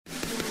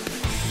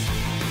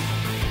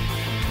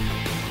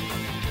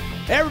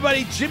Hey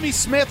everybody, Jimmy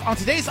Smith. On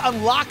today's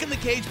Unlocking the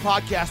Cage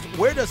podcast,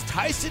 where does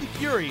Tyson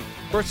Fury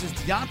versus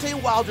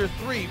Deontay Wilder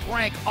 3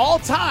 rank all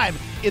time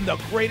in the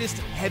greatest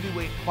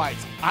heavyweight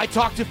fights? I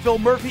talked to Phil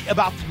Murphy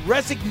about the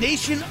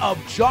resignation of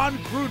John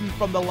Gruden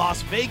from the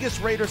Las Vegas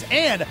Raiders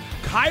and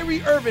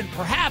Kyrie Irving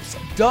perhaps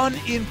done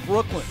in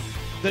Brooklyn.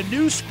 The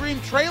new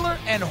Scream trailer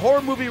and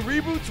horror movie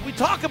reboots, we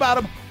talk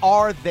about them.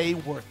 Are they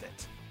worth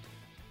it?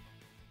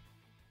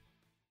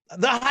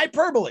 The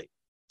Hyperbole,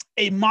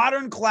 a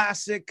modern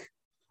classic.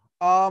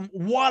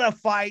 What a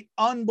fight.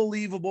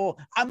 Unbelievable.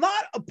 I'm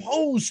not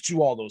opposed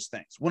to all those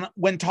things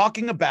when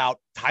talking about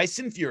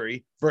Tyson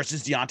Fury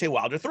versus Deontay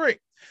Wilder 3.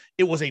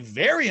 It was a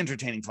very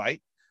entertaining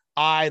fight.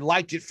 I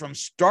liked it from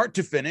start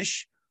to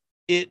finish.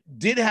 It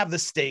did have the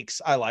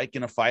stakes I like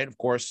in a fight. Of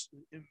course,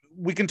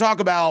 we can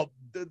talk about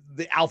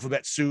the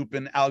alphabet soup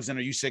and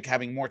Alexander Usyk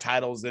having more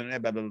titles than blah,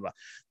 blah, blah, blah.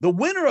 The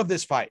winner of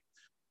this fight,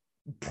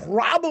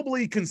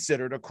 probably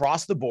considered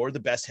across the board the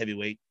best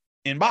heavyweight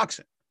in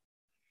boxing.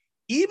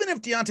 Even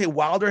if Deontay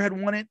Wilder had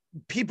won it,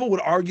 people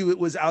would argue it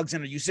was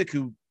Alexander Usyk,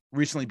 who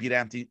recently beat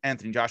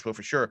Anthony Joshua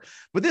for sure.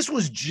 But this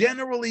was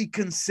generally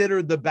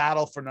considered the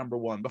battle for number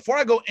one. Before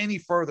I go any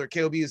further,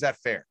 KOB, is that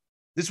fair?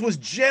 This was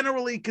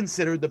generally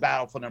considered the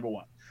battle for number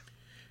one.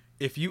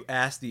 If you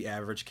ask the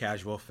average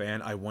casual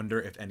fan, I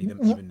wonder if any of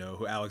them even know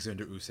who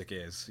Alexander Usyk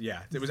is.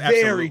 Yeah, it was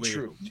absolutely very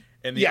true.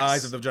 In the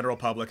eyes of the general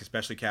public,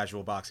 especially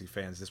casual boxing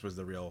fans, this was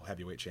the real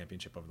heavyweight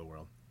championship of the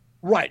world.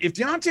 Right. If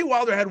Deontay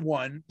Wilder had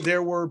won,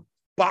 there were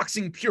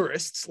boxing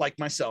purists like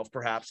myself,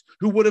 perhaps,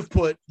 who would have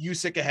put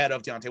Usyk ahead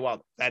of Deontay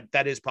Wilder.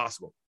 That is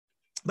possible.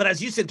 But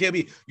as you said,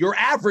 KB, your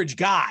average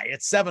guy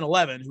at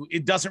 7'11", who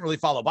it doesn't really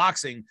follow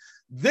boxing,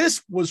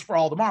 this was for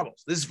all the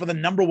marbles. This is for the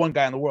number one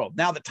guy in the world.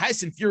 Now that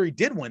Tyson Fury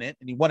did win it,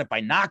 and he won it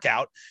by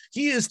knockout,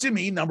 he is, to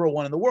me, number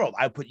one in the world.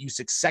 I would put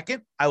Usyk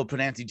second. I would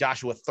put Anthony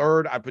Joshua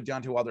third. I put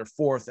Deontay Wilder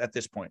fourth at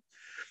this point.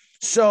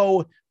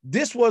 So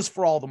this was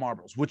for all the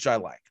marbles, which I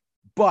like.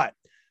 But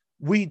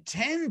we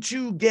tend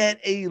to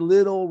get a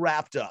little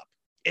wrapped up,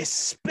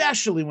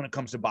 especially when it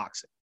comes to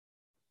boxing,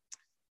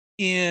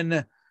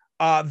 in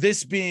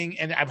this being,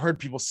 and I've heard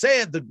people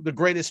say it, the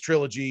greatest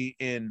trilogy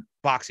in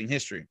boxing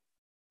history.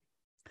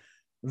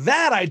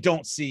 That I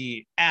don't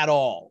see at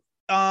all.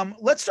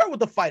 Let's start with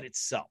the fight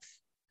itself.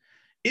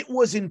 It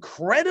was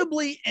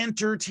incredibly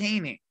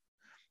entertaining.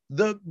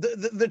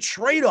 The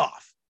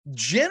trade-off,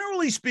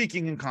 generally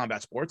speaking, in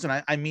combat sports,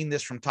 and I mean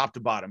this from top to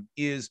bottom,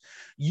 is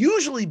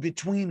usually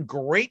between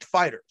great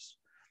fighters.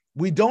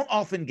 We don't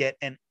often get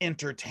an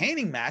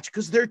entertaining match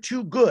because they're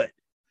too good.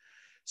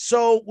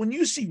 So when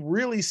you see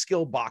really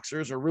skilled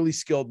boxers or really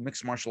skilled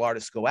mixed martial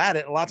artists go at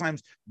it, a lot of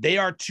times they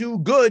are too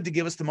good to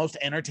give us the most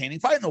entertaining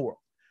fight in the world.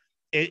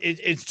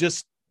 It's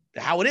just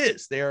how it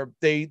is. Their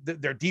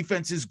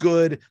defense is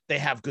good. They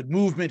have good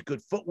movement,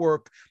 good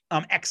footwork,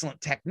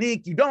 excellent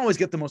technique. You don't always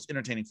get the most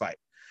entertaining fight.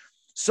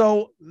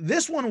 So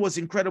this one was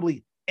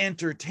incredibly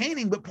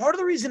entertaining, but part of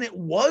the reason it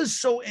was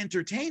so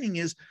entertaining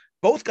is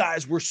both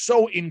guys were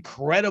so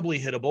incredibly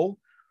hittable.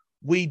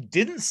 We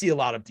didn't see a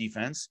lot of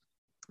defense.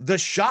 The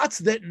shots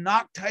that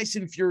knocked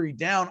Tyson Fury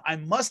down, I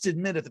must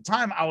admit at the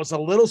time, I was a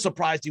little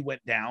surprised he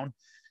went down.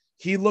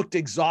 He looked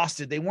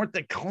exhausted. They weren't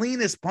the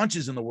cleanest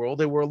punches in the world.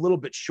 They were a little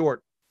bit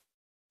short.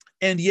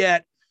 And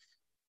yet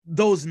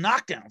those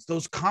knockdowns,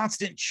 those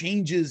constant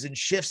changes and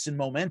shifts in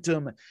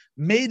momentum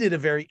made it a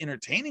very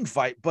entertaining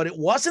fight, but it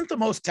wasn't the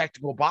most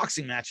technical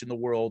boxing match in the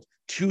world,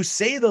 to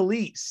say the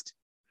least.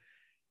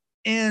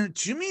 And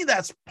to me,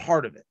 that's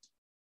part of it.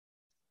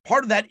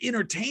 Part of that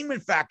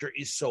entertainment factor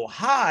is so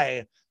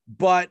high,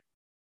 but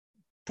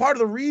part of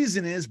the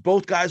reason is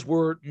both guys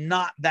were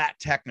not that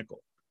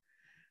technical.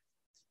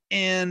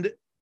 And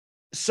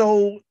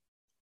so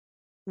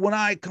when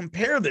I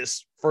compare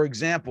this, for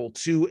example,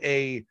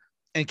 to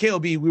and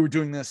KOB, we were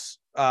doing this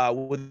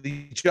with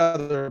each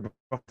other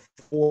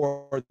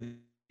before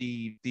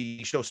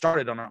the show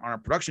started on our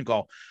production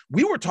call.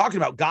 We were talking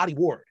about Gotti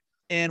Ward.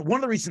 And one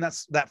of the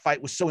reasons that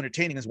fight was so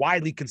entertaining, is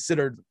widely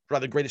considered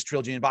probably the greatest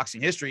trilogy in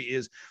boxing history,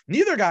 is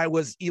neither guy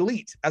was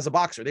elite as a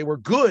boxer. They were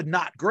good,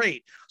 not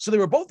great. So they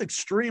were both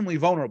extremely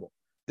vulnerable.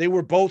 They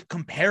were both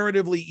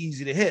comparatively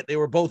easy to hit. They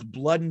were both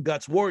blood and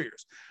guts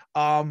warriors.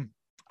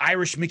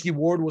 Irish Mickey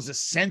Ward was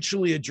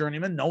essentially a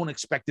journeyman. No one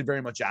expected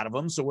very much out of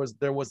him. So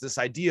there was this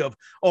idea of,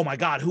 oh my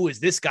God, who is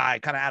this guy,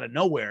 kind of out of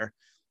nowhere.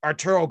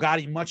 Arturo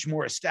Gatti, much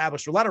more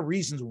established. A lot of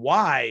reasons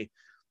why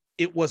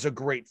it was a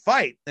great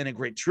fight and a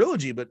great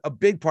trilogy, but a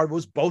big part of it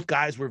was both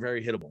guys were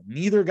very hittable.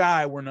 Neither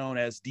guy were known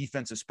as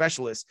defensive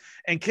specialists.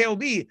 And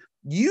KOB,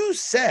 you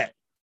said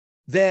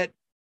that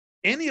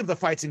any of the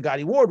fights in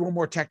Gotti Ward were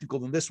more technical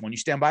than this one. You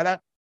stand by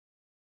that?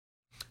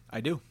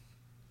 I do.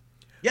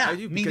 Yeah, I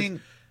do,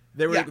 meaning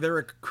there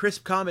were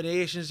crisp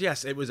combinations.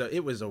 Yes, it was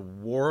a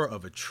war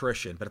of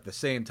attrition, but at the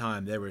same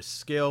time, there was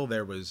skill,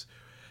 there was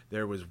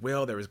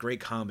will, there was great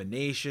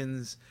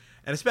combinations,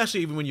 and especially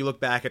even when you look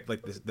back at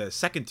like the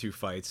second two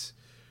fights,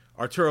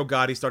 Arturo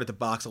Gatti started to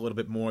box a little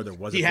bit more. There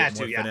was a bit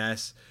more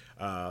finesse.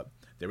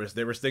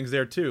 there was things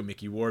there too.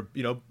 Mickey Ward,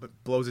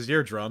 blows his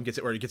eardrum, gets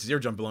his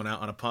eardrum blown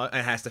out on a punt,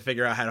 and has to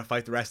figure out how to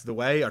fight the rest of the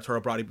way.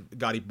 Arturo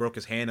Gotti broke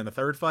his hand in the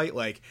third fight.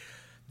 Like,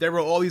 there were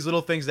all these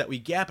little things that we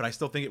get, but I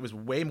still think it was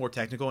way more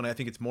technical, and I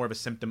think it's more of a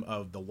symptom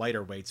of the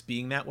lighter weights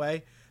being that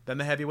way than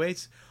the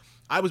heavyweights.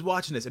 I was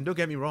watching this, and don't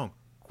get me wrong,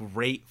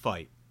 great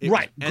fight. It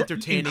was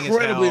entertaining,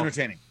 incredibly as hell.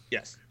 Entertaining.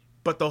 Yes.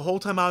 But the whole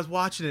time I was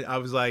watching it, I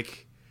was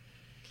like,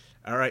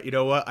 all right, you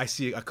know what? I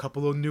see a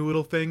couple of new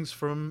little things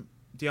from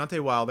Deontay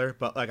Wilder,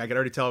 but like I can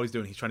already tell what he's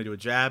doing. He's trying to do a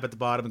jab at the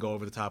bottom and go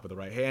over the top of the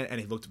right hand,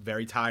 and he looked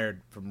very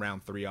tired from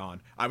round 3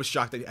 on. I was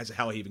shocked as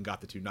hell he even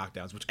got the 2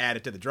 knockdowns, which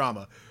added to the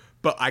drama.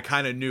 But I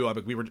kind of knew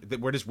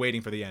we're just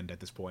waiting for the end at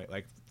this point.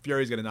 Like,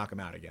 Fury's going to knock him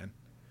out again.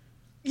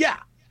 Yeah,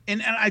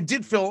 and I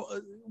did feel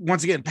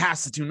once again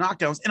past the 2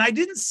 knockdowns, and I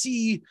didn't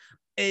see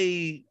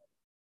a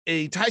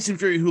Tyson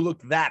Fury who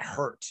looked that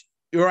hurt.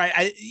 You're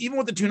right. Even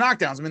with the 2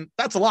 knockdowns, I mean,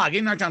 that's a lot.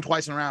 Getting knocked down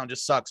twice in a round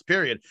just sucks,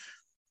 period.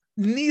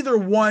 Neither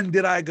one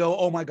did I go,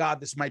 oh my God,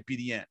 this might be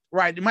the end.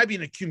 Right. It might be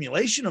an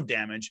accumulation of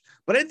damage,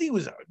 but I didn't think he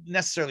was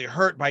necessarily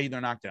hurt by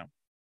either knockdown.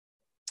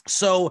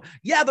 So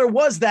yeah, there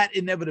was that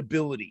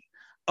inevitability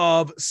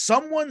of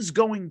someone's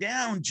going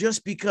down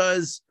just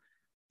because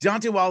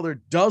Deontay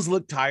Wilder does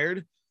look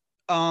tired.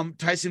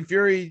 Tyson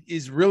Fury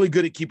is really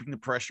good at keeping the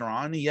pressure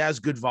on. He has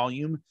good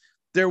volume.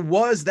 There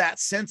was that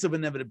sense of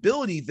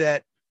inevitability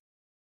that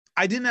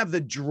I didn't have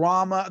the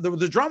drama,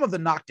 the drama of the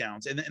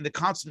knockdowns and the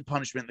constant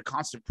punishment, the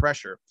constant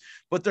pressure,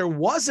 but there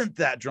wasn't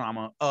that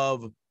drama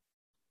of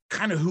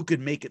kind of who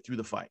could make it through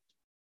the fight.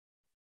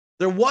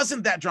 There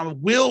wasn't that drama.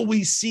 Will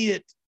we see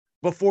it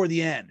before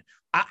the end?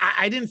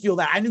 I didn't feel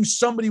that. I knew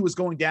somebody was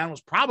going down. It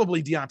was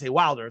probably Deontay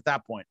Wilder at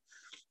that point.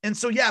 And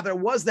so, yeah, there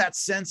was that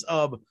sense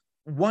of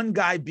one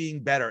guy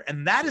being better.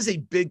 And that is a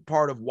big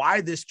part of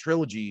why this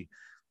trilogy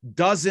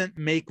doesn't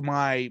make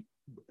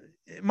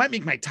it might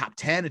make my top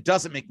 10. It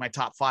doesn't make my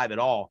top 5 at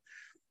all,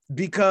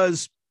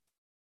 because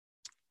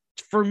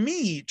for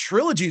me,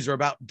 trilogies are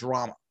about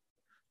drama.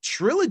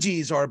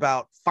 Trilogies are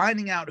about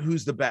finding out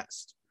who's the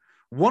best.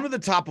 One of the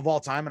top of all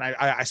time, and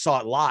I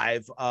saw it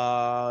live. 2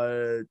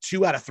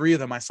 out of 3 of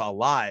them I saw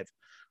live.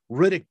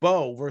 Riddick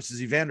Bowe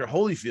versus Evander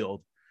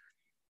Holyfield.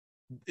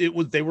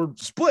 They were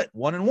split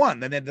 1-1.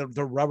 Then they had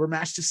the rubber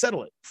match to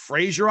settle it.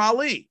 Frazier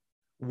Ali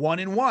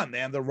 1-1. They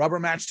had the rubber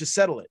match to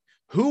settle it.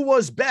 Who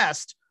was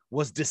best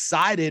was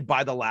decided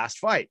by the last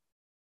fight.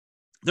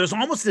 There's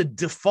almost a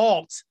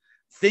default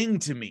thing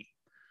to me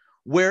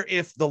where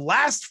if the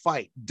last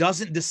fight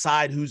doesn't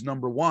decide who's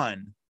number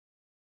 1,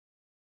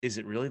 is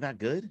it really that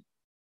good?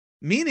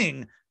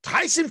 Meaning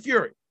Tyson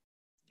Fury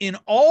in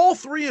all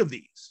 3 of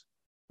these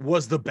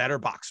was the better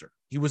boxer.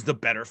 He was the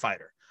better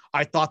fighter.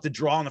 I thought the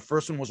draw on the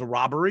first one was a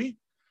robbery.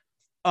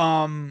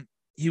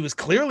 He was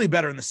clearly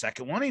better in the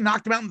second one. He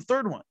knocked him out in the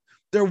third one.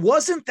 There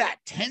wasn't that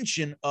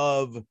tension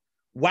of,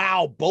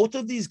 wow, both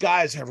of these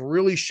guys have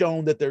really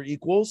shown that they're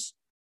equals,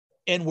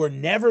 and we're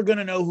never going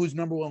to know who's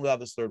number 1 without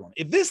this third one.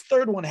 If this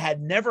third one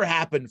had never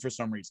happened for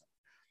some reason,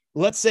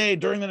 let's say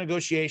during the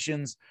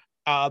negotiations,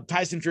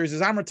 Tyson Fury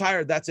says, I'm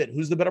retired. That's it.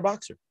 Who's the better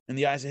boxer in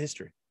the eyes of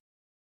history?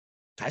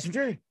 Tyson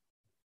Fury.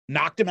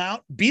 Knocked him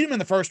out, beat him in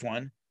the first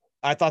one.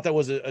 I thought that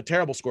was a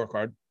terrible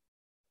scorecard.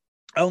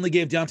 I only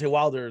gave Deontay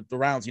Wilder the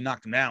rounds he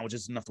knocked him down, which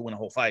is enough to win a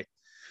whole fight.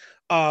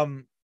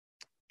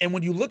 And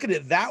when you look at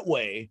it that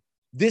way,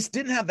 this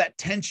didn't have that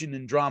tension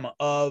and drama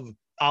of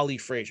Ali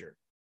Frazier,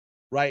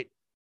 right?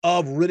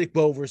 Of Riddick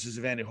Bowe versus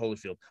Evander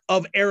Holyfield,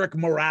 of Eric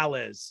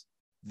Morales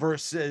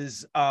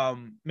versus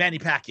Manny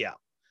Pacquiao.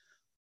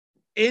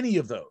 Any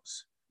of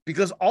those,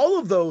 because all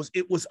of those,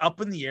 it was up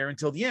in the air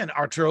until the end.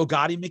 Arturo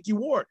Gotti, Mickey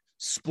Ward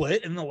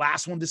split, and the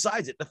last one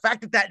decides it. The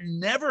fact that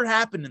never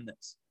happened in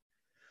this,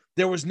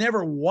 there was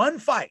never one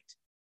fight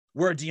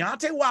where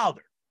Deontay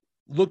Wilder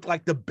looked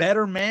like the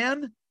better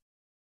man,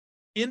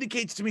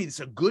 indicates to me it's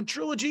a good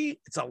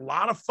trilogy. It's a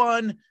lot of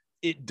fun.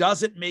 It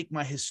doesn't make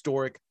my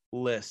historic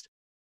list.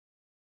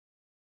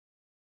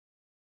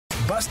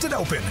 Busted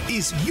Open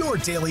is your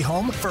daily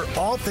home for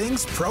all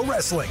things pro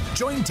wrestling.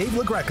 Join Dave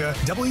LaGreca,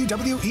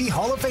 WWE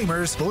Hall of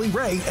Famers Bully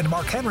Ray and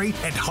Mark Henry,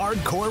 and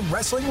hardcore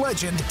wrestling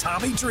legend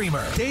Tommy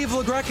Dreamer. Dave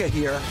LaGreca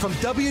here. From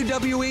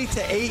WWE to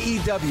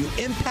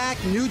AEW,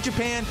 Impact, New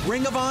Japan,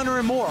 Ring of Honor,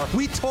 and more.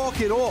 We talk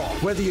it all.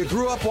 Whether you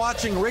grew up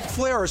watching Ric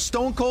Flair or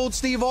Stone Cold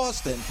Steve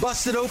Austin,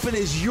 Busted Open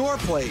is your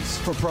place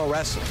for pro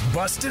wrestling.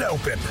 Busted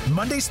Open,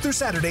 Mondays through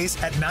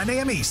Saturdays at 9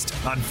 a.m. East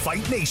on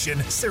Fight Nation,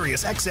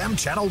 Sirius XM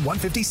Channel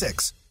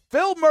 156.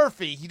 Phil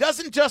Murphy, he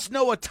doesn't just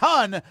know a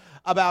ton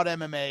about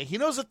MMA. He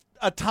knows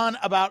a ton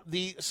about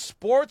the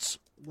sports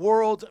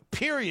world,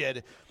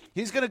 period.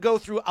 He's going to go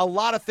through a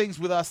lot of things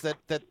with us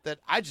that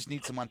I just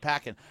need some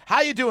unpacking. How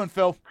you doing,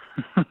 Phil?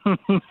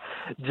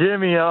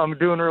 Jimmy, I'm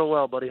doing real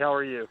well, buddy. How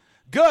are you?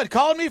 Good.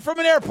 Calling me from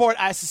an airport,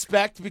 I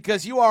suspect,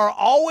 because you are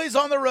always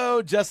on the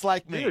road just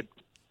like me. Dude,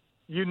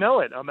 you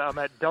know it. I'm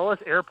at Dulles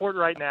Airport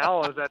right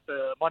now. I was at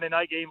the Monday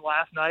night game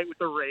last night with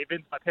the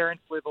Ravens. My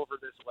parents live over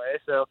this way,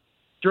 so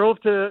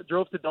drove to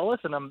Dulles,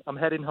 and I'm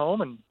heading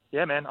home, and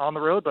yeah, man, on the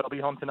road, but I'll be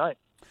home tonight.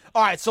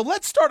 All right, so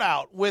let's start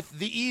out with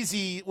the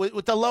easy,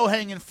 with the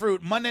low-hanging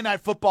fruit, Monday Night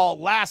Football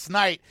last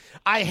night.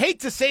 I hate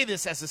to say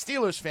this as a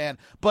Steelers fan,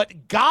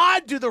 but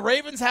God, do the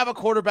Ravens have a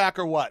quarterback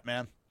or what,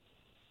 man?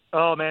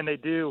 Oh, man, they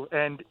do.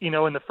 And, in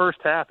the first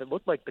half, it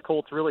looked like the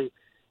Colts really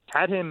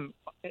had him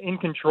in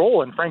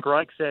control, and Frank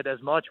Reich said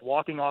as much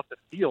walking off the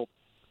field,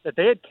 that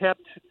they had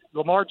kept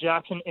Lamar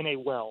Jackson in a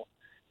well.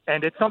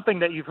 And it's something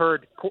that you've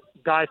heard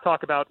guys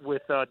talk about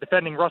with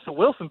defending Russell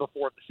Wilson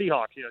before at the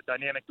Seahawks,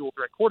 dynamic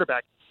dual-threat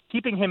quarterback,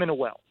 keeping him in a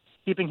well,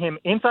 keeping him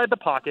inside the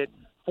pocket,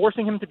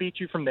 forcing him to beat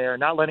you from there,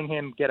 not letting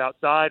him get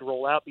outside,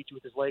 roll out, beat you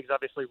with his legs,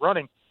 obviously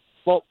running.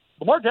 Well,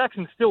 Lamar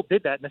Jackson still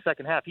did that in the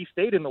second half. He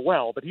stayed in the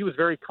well, but he was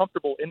very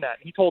comfortable in that.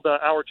 He told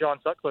our John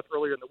Sutcliffe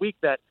earlier in the week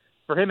that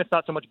for him, it's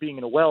not so much being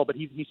in a well, but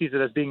he sees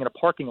it as being in a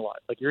parking lot.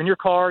 Like, you're in your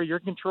car, you're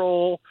in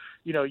control,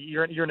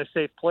 you're in a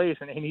safe place.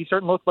 And he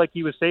certainly looked like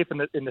he was safe in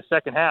the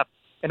second half.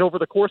 And over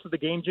the course of the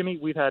game, Jimmy,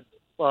 we've had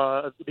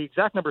the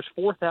exact numbers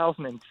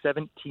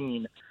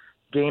 4,017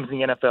 games in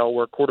the NFL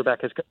where a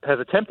quarterback has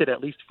attempted at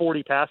least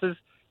 40 passes.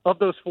 Of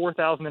those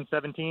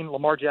 4,017,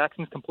 Lamar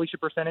Jackson's completion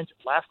percentage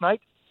last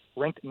night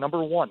ranked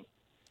number 1.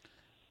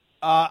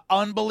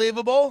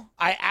 Unbelievable.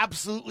 I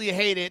absolutely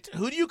hate it.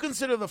 Who do you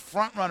consider the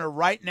front runner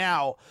right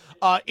now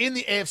in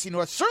the AFC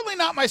North? Certainly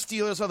not my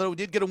Steelers, although we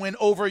did get a win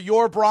over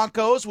your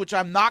Broncos, which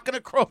I'm not going to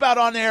crow out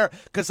on air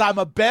because I'm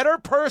a better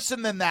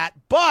person than that.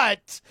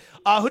 But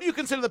who do you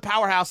consider the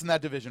powerhouse in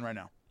that division right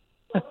now?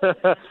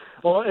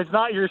 Well, it's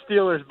not your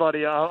Steelers,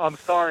 buddy. I'm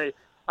sorry.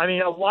 I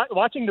mean,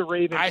 watching the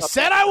Ravens. I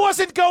said I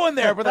wasn't going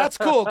there, but that's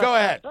cool. Go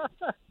ahead.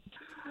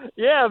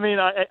 Yeah, I mean,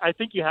 I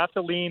think you have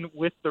to lean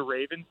with the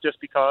Ravens just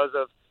because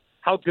of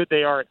how good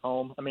they are at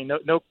home. I mean,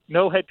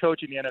 no head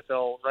coach in the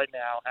NFL right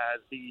now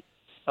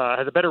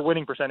has a better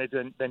winning percentage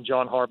than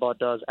John Harbaugh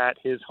does at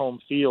his home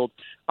field.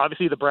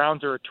 Obviously, the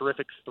Browns are a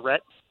terrific threat.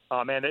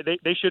 Man,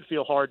 they should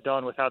feel hard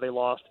done with how they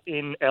lost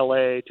in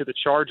L.A. to the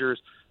Chargers.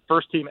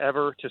 First team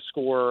ever to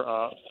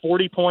score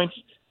 40 points,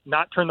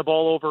 not turn the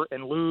ball over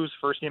and lose.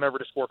 First team ever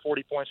to score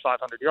 40 points,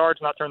 500 yards,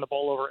 not turn the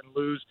ball over and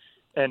lose.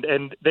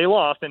 And they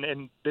lost,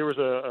 and there was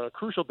a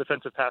crucial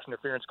defensive pass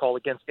interference call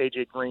against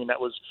A.J. Green that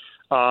was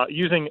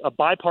using a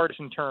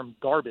bipartisan term,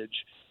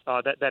 garbage,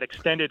 that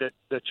extended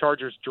the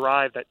Chargers'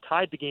 drive that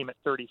tied the game at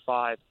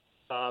 35.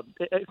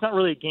 It's not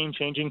really a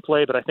game-changing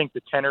play, but I think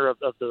the tenor of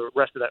the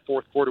rest of that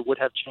fourth quarter would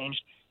have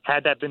changed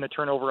had that been the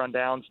turnover on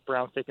downs,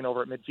 Browns taking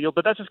over at midfield.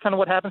 But that's just kind of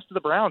what happens to the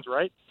Browns,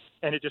 right?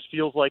 And it just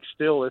feels like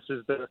still this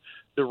is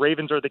the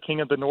Ravens are the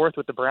king of the North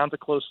with the Browns a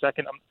close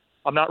second.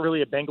 I'm not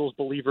really a Bengals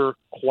believer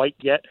quite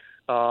yet.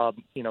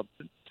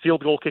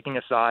 Field goal kicking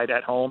aside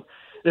at home,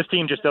 this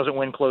team just doesn't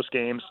win close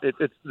games.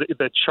 It's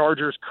the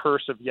Chargers'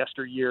 curse of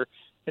yesteryear.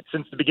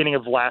 Since the beginning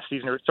of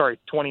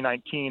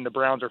 2019, the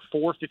Browns are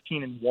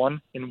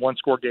 4-15-1 in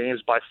one-score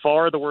games, by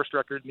far the worst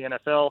record in the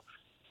NFL.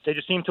 They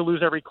just seem to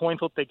lose every coin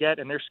flip they get,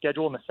 and their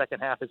schedule in the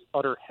second half is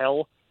utter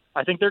hell.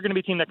 I think they're going to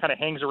be a team that kind of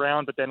hangs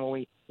around, but then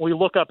when we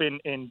look up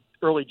in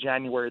early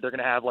January, they're going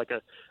to have like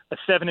a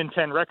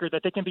 7-10 record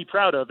that they can be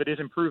proud of. It is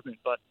improvement,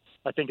 but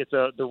I think it's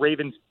the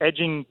Ravens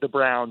edging the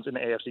Browns in the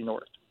AFC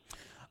North.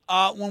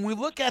 When we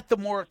look at the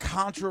more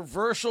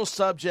controversial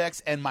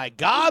subjects, and my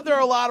God, there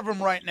are a lot of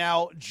them right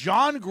now,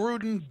 John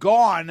Gruden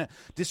gone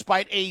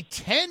despite a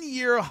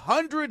 10-year,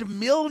 $100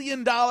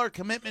 million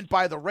commitment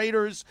by the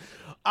Raiders.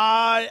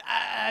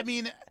 I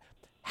mean,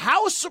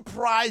 how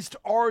surprised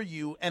are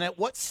you, and at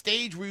what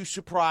stage were you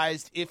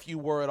surprised, if you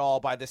were at all,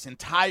 by this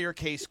entire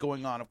case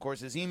going on? Of course,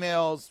 his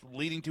emails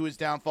leading to his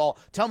downfall.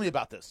 Tell me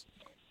about this.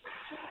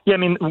 Yeah, I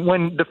mean,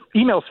 when the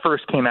emails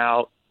first came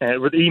out,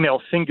 the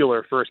email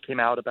singular first came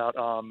out about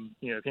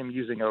him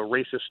using a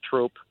racist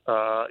trope,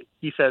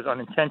 he says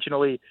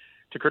unintentionally,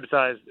 to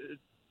criticize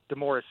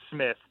DeMaurice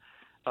Smith,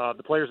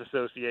 the Players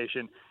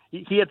Association.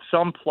 He had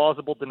some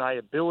plausible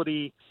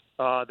deniability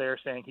there,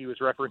 saying he was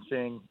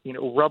referencing,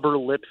 rubber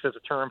lips as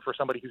a term for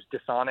somebody who's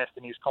dishonest,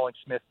 and he was calling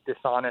Smith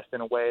dishonest in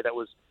a way that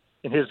was,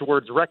 in his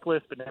words,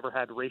 reckless, but never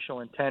had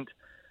racial intent.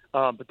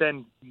 But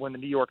then when the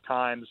New York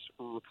Times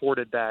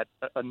reported that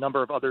a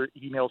number of other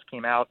emails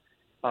came out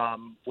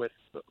with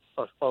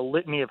a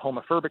litany of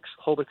homophobic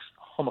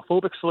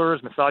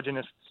slurs,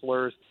 misogynist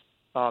slurs,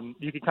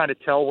 you could kind of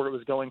tell where it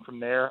was going from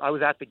there. I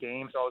was at the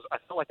game, so I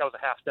felt like I was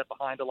a half step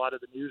behind a lot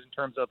of the news in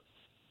terms of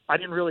I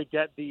didn't really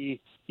get the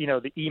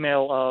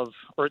email of,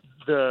 or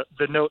the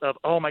note of,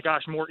 oh my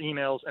gosh, more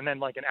emails, and then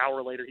like an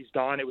hour later he's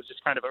gone. It was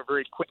just kind of a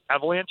very quick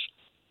avalanche.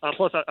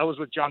 Plus, I was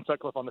with John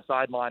Sutcliffe on the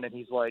sideline, and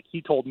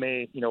he told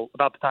me,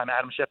 about the time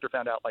Adam Schefter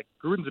found out, like,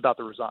 Gruden's about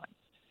to resign.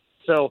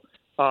 So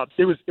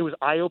it was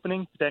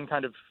eye-opening. Then,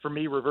 kind of for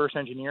me, reverse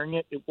engineering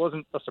it, it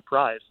wasn't a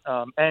surprise.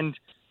 And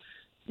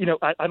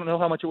I don't know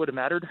how much it would have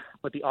mattered,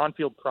 but the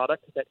on-field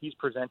product that he's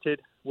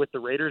presented with the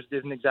Raiders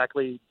isn't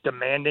exactly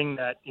demanding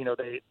that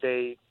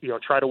they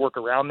try to work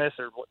around this.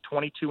 Or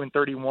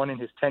 22-31 in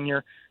his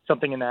tenure,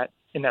 something in that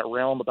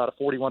realm, about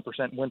a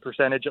 41% win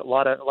percentage. A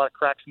lot of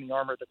cracks in the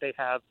armor that they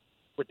have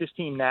with this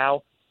team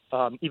now,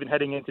 even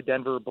heading into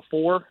Denver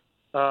before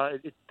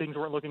things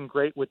weren't looking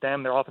great with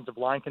them. Their offensive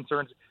line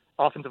concerns,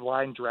 offensive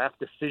line draft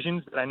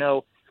decisions that I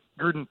know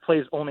Gruden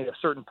plays only a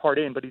certain part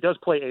in, but he does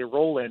play a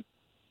role in.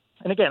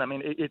 And again, I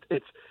mean,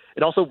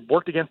 it also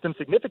worked against him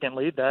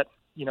significantly that,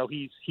 you know,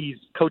 he's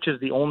coaches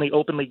the only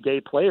openly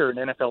gay player in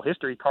NFL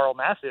history, Carl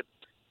Nassib,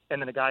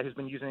 and then a guy who's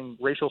been using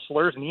racial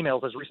slurs in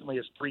emails as recently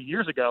as 3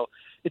 years ago.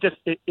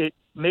 It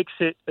makes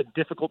it a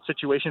difficult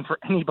situation for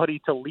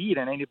anybody to lead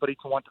and anybody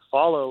to want to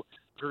follow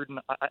Gruden.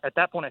 At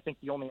that point, I think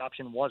the only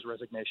option was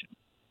resignation.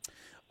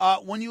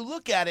 When you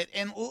look at it,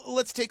 and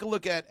let's take a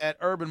look at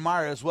Urban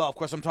Meyer as well. Of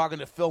course, I'm talking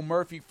to Phil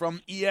Murphy from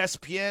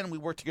ESPN. We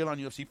worked together on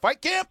UFC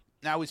Fight Camp.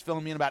 Now he's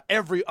filling me in about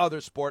every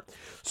other sport.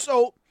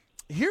 So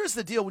here's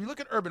the deal. When you look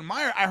at Urban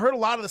Meyer, I heard a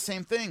lot of the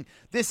same thing.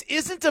 This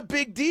isn't a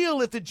big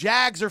deal if the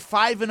Jags are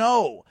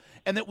 5-0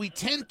 and that we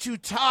tend to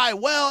tie.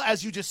 Well,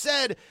 as you just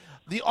said,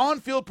 the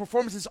on-field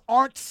performances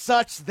aren't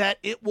such that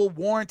it will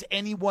warrant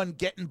anyone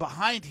getting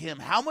behind him.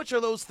 How much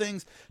are those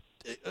things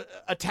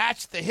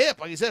attached to the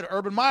hip? Like you said,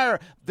 Urban Meyer,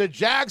 the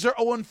Jags are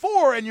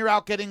 0-4 and you're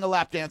out getting a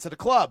lap dance at a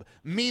club,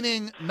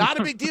 meaning not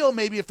a big deal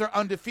maybe if they're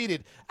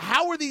undefeated.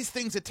 How are these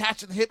things attached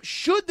to the hip?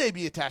 Should they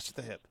be attached to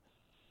the hip?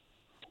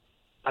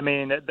 I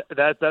mean,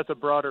 that's a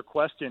broader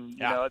question.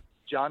 You know,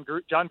 John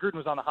Gruden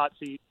was on the hot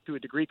seat to a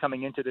degree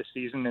coming into this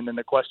season, and then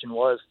the question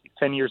was,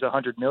 10 years,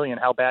 $100 million,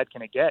 how bad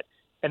can it get?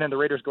 And then the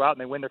Raiders go out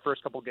and they win their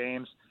first couple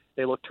games.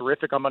 They look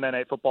terrific on Monday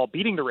Night Football,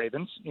 beating the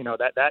Ravens. You know,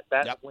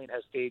 that win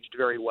has aged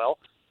very well.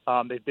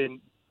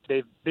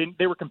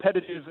 They were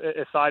competitive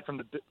aside from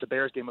the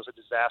Bears game was a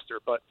disaster,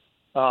 but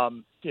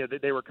you know,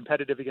 they were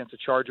competitive against the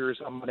Chargers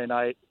on Monday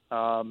night.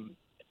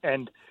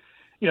 And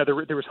you know,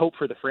 there was hope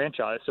for the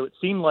franchise. So it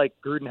seemed like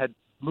Gruden had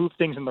moved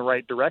things in the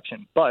right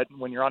direction. But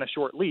when you're on a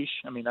short leash,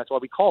 I mean, that's why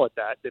we call it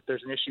that. If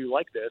there's an issue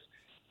like this,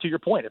 to your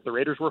point, if the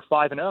Raiders were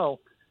 5-0,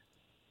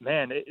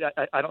 man,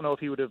 I don't know if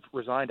he would have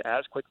resigned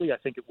as quickly. I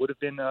think it would have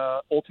been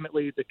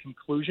ultimately the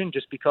conclusion,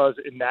 just because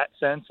in that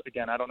sense,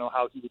 again, I don't know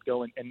how he would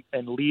go and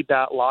lead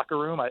that locker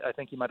room. I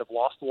think he might have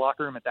lost the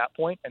locker room at that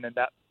point. And then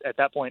at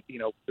that point, you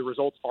know, the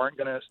results aren't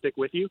going to stick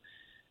with you.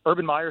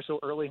 Urban Meyer so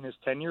early in his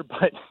tenure,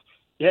 but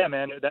yeah,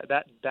 man,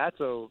 that's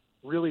a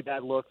really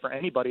bad look for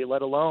anybody,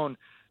 let alone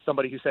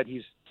somebody who said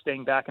he's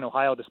staying back in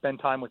Ohio to spend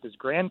time with his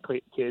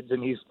grandkids,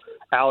 and he's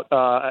out,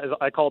 as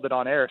I called it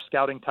on air,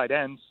 scouting tight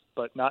ends,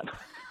 but not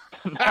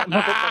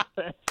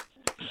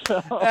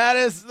so, that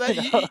is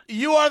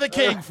you are the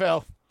king,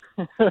 Phil.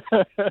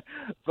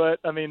 But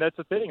I mean, that's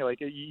the thing. Like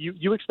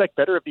you expect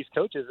better of these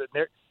coaches,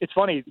 and it's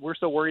funny. We're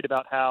so worried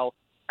about how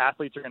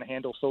athletes are going to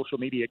handle social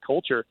media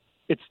culture.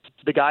 It's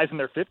the guys in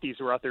their 50s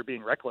who are out there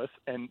being reckless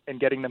and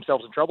getting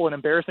themselves in trouble and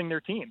embarrassing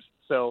their teams.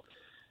 So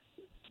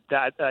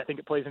that, I think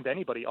it plays into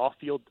anybody.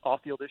 Off-field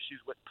issues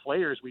with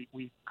players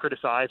we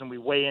criticize, and we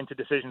weigh into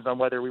decisions on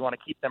whether we want to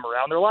keep them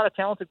around. There are a lot of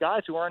talented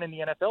guys who aren't in the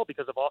NFL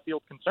because of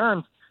off-field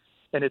concerns,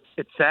 and it's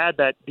sad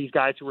that these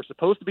guys who were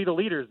supposed to be the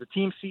leaders, the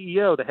team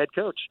CEO, the head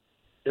coach,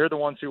 they're the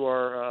ones who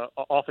are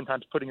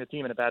oftentimes putting the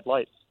team in a bad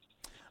light.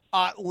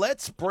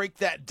 Let's break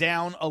that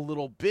down a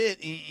little bit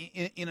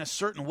in a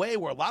certain way,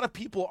 where a lot of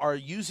people are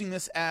using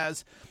this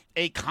as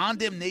a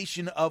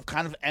condemnation of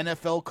kind of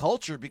NFL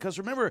culture. Because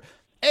remember,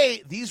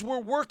 these were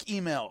work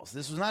emails.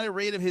 This was not a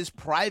raid of his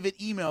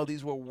private email.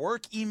 These were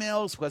work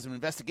emails because of an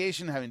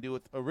investigation having to do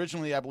with,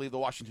 originally, I believe, the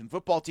Washington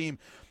football team.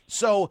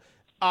 So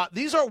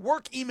these are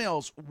work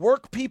emails.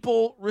 Work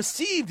people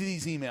received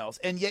these emails,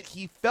 and yet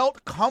he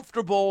felt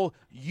comfortable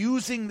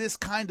using this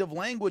kind of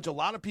language. A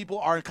lot of people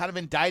are kind of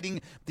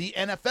indicting the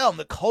NFL and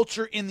the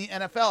culture in the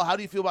NFL. How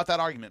do you feel about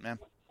that argument, man?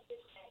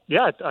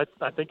 Yeah,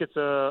 I think it's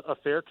a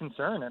fair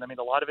concern. And I mean,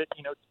 a lot of it,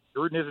 you know,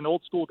 Gruden is an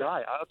old school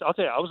guy. I'll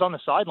tell you, I was on the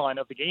sideline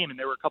of the game, and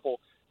there were a couple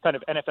kind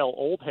of NFL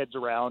old heads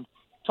around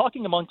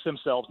talking amongst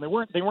themselves.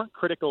 And they weren't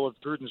critical of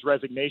Gruden's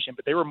resignation,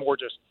 but they were more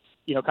just,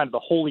 you know, kind of the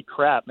holy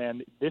crap,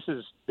 man. This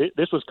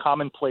was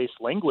commonplace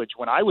language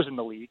when I was in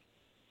the league,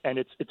 and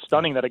it's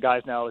stunning that a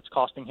guy's now, it's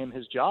costing him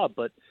his job.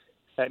 But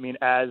I mean,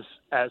 as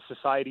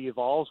society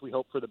evolves, we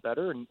hope for the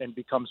better and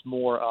becomes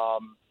more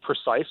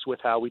precise with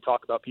how we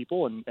talk about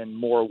people and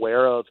more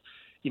aware of,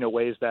 you know,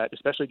 ways that,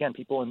 especially again,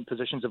 people in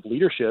positions of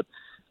leadership,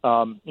 you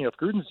know, if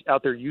Gruden's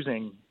out there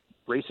using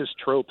racist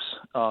tropes,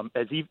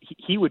 as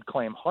he would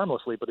claim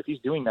harmlessly, but if he's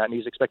doing that and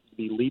he's expected to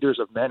be leaders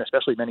of men,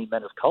 especially many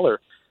men of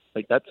color,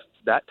 like that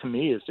to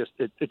me is just,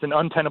 it's an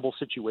untenable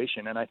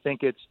situation. And I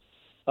think it's,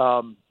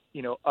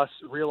 you know, us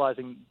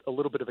realizing a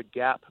little bit of a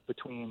gap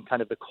between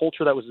kind of the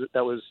culture that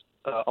was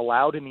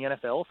allowed in the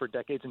NFL for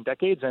decades and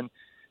decades and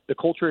the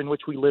culture in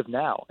which we live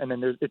now. And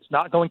then it's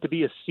not going to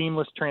be a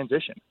seamless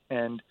transition.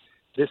 And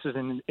this is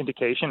an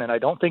indication, and I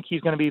don't think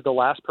he's going to be the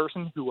last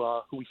person who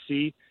we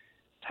see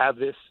have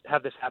this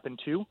happen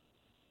to.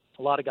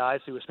 A lot of guys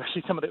who,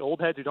 especially some of the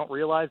old heads, who don't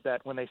realize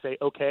that when they say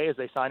okay as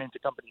they sign into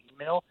company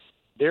email,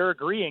 they're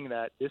agreeing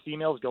that this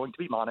email is going to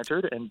be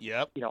monitored, and you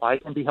know, I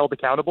can be held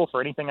accountable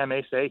for anything I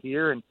may say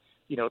here, and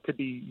you know, it could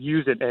be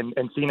used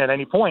and seen at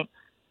any point.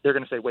 They're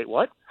going to say, wait,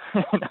 what?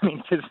 I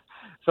mean, because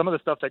some of the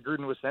stuff that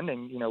Gruden was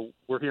sending,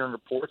 we're hearing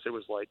reports. It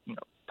was like,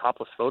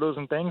 topless photos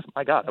and things.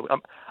 My God,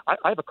 I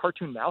have a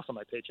cartoon mouse on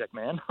my paycheck,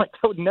 man. Like,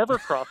 that would never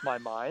cross my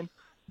mind.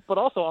 But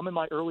also, I'm in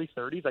my early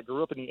 30s. I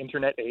grew up in the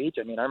internet age.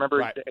 I mean, I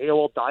remember the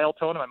AOL dial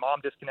tone and my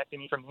mom disconnecting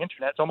me from the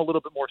internet. So I'm a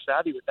little bit more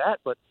savvy with that.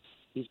 But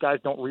these guys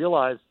don't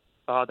realize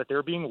that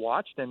they're being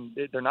watched, and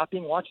they're not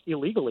being watched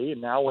illegally. And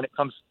now when it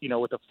comes,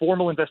 with a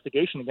formal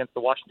investigation against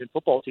the Washington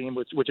football team,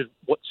 which is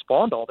what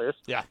spawned all this,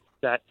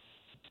 that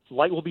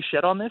light will be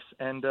shed on this.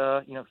 And,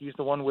 he's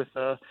the one with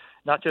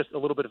not just a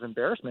little bit of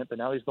embarrassment, but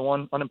now he's the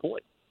one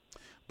unemployed.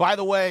 By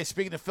the way,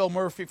 speaking of Phil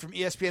Murphy from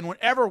ESPN,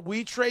 whenever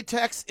we trade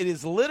texts, it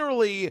is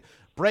literally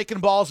breaking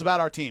balls about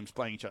our teams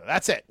playing each other.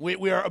 That's it.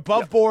 We are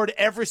above board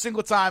every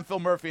single time, Phil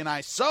Murphy and I.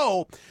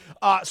 So,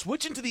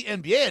 switching to the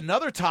NBA,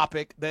 another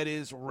topic that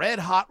is red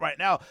hot right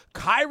now.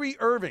 Kyrie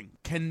Irving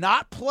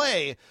cannot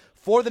play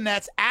for the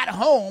Nets at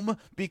home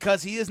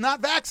because he is not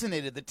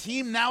vaccinated. The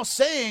team now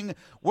saying,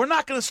 we're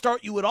not going to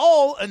start you at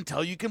all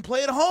until you can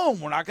play at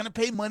home. We're not going to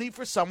pay money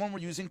for someone we're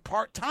using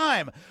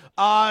part-time.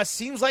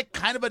 Seems like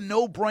kind of a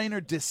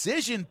no-brainer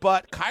decision,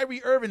 but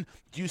Kyrie Irving,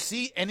 do you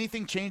see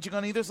anything changing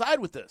on either side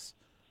with this?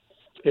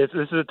 This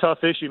is a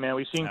tough issue, man.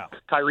 We've seen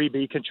Kyrie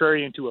be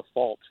contrarian to a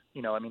fault.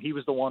 He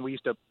was the one, we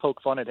used to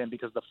poke fun at him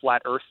because of the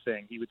flat earth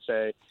thing. He would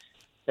say,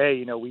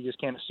 hey, we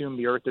just can't assume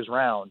the earth is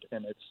round,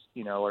 and it's,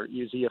 or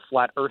is he a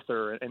flat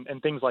earther,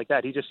 and things like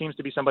that. He just seems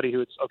to be somebody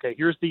who it's, okay,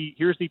 here's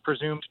the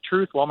presumed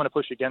truth, well, I'm going to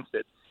push against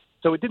it.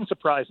 So it didn't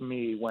surprise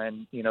me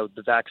when,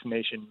 the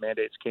vaccination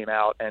mandates came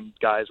out and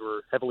guys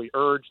were heavily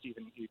urged,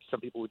 even some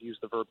people would use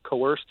the verb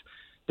coerced,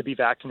 to be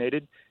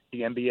vaccinated.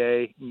 The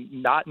NBA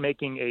not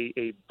making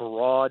a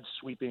broad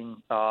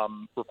sweeping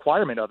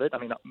requirement of it. I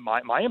mean,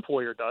 my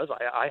employer does.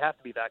 I have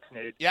to be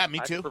vaccinated. Yeah, me too.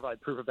 I have to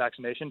provide proof of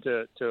vaccination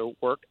to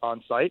work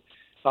on site.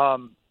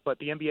 But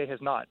the NBA has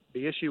not.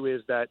 The issue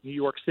is that New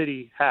York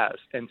City has,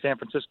 and San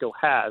Francisco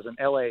has, and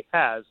LA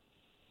has.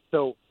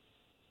 So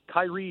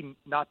Kyrie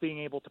not being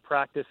able to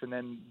practice, and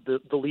then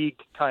the league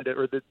kind of,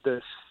 or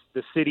the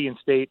city and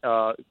state,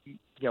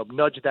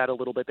 nudge that a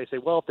little bit. They say,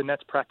 well, if the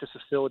Nets practice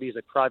facility is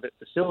a private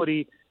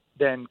facility,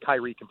 then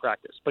Kyrie can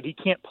practice. But he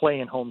can't play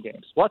in home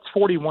games. Well, that's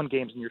 41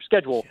 games in your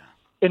schedule.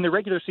 Yeah. In the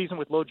regular season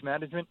with load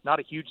management, not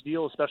a huge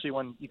deal, especially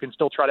when you can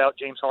still trot out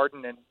James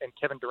Harden and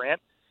Kevin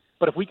Durant.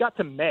 But if we got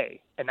to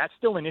May, and that's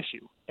still an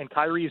issue, and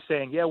Kyrie is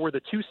saying, yeah, we're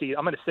the 2 seed,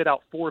 I'm going to sit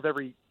out 4 of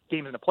every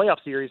game in the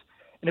playoff series,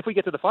 and if we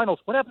get to the finals,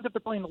 what happens if they're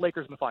playing the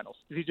Lakers in the finals?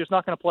 Is he just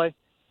not going to play?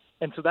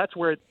 And so that's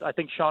where I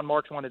think Sean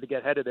Marks wanted to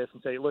get ahead of this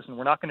and say, listen,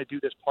 we're not going to do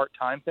this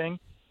part-time thing.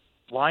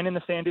 Line in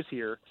the sand is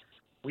here.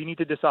 We need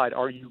to decide,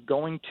 are you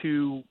going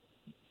to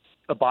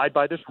abide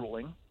by this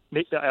ruling?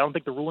 I don't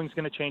think the ruling is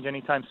going to change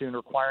anytime soon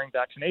requiring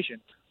vaccination.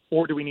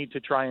 Or do we need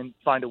to try and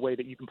find a way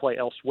that you can play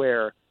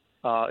elsewhere?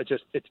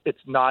 It's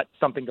not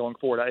something going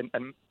forward.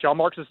 And John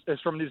Marks is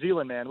from New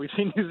Zealand, man. We've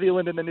seen New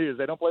Zealand in the news.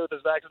 They don't play with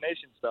this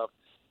vaccination stuff.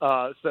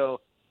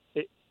 So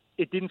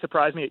it didn't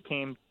surprise me it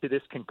came to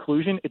this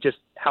conclusion. It just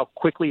how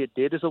quickly it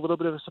did is a little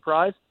bit of a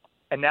surprise.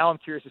 And now I'm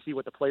curious to see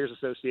what the Players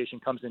Association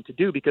comes in to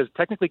do, because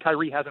technically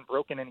Kyrie hasn't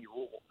broken any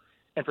rule.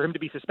 And for him to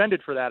be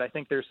suspended for that, I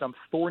think there's some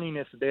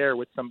thorniness there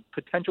with some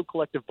potential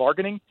collective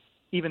bargaining,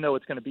 even though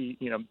it's going to be,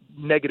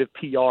 negative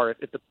PR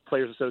if the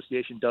Players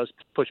Association does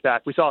push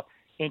back. We saw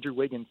Andrew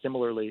Wiggins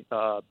similarly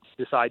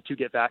decide to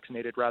get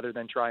vaccinated rather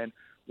than try and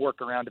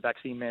work around a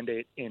vaccine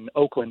mandate in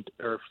Oakland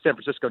or San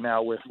Francisco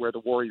now where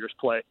the Warriors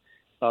play,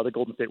 the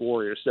Golden State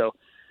Warriors. So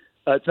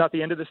it's not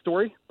the end of the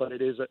story, but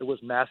it was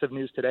massive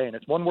news today, and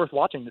it's one worth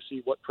watching to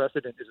see what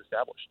precedent is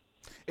established.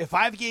 If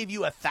I gave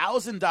you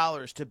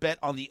 $1,000 to bet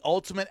on the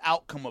ultimate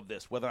outcome of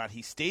this, whether or not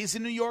he stays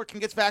in New York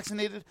and gets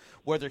vaccinated,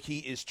 whether he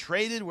is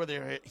traded,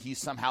 whether he's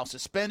somehow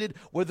suspended,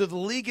 whether the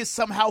league is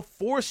somehow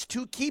forced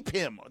to keep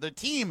him, or the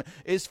team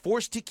is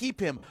forced to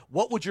keep him,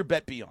 what would your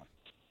bet be on?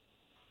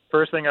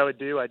 First thing I would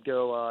do, I'd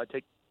go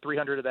take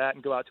 300 of that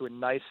and go out to a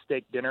nice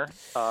steak dinner,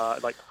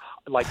 like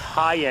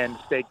high-end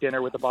steak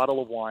dinner with a bottle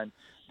of wine.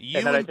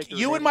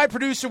 You and my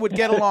producer would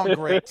get along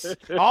great.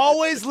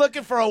 Always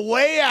looking for a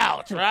way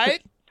out,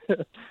 right?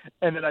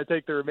 And then I'd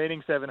take the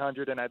remaining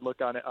 700 and I'd look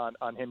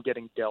on him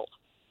getting dealt.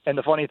 And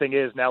the funny thing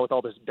is, now with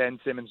all this Ben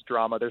Simmons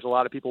drama, there's a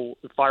lot of people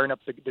firing up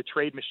the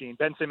trade machine.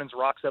 Ben Simmons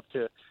rocks up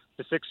to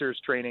the Sixers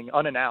training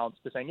unannounced,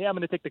 saying, yeah, I'm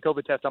going to take the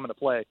COVID test, I'm going to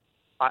play.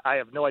 I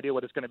have no idea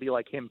what it's going to be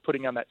like him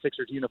putting on that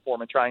Sixers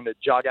uniform and trying to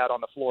jog out on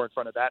the floor in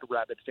front of that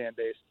rabid fan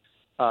base.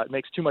 It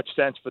makes too much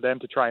sense for them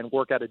to try and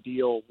work out a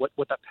deal, what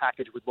that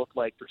package would look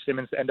like for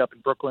Simmons to end up in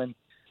Brooklyn,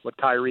 what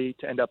Kyrie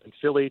to end up in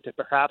Philly, to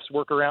perhaps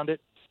work around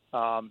it.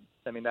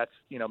 That's,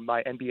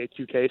 my NBA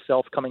 2K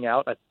self coming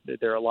out.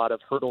 There are a lot of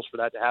hurdles for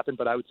that to happen,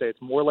 but I would say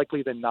it's more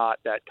likely than not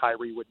that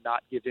Kyrie would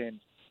not give in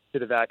to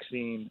the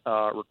vaccine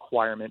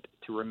requirement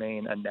to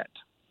remain a Net.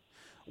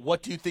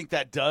 What do you think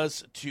that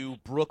does to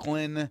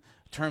Brooklyn in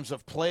terms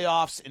of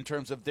playoffs, in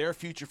terms of their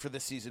future for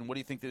this season? What do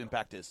you think the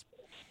impact is?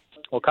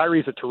 Well,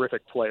 Kyrie's a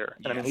terrific player.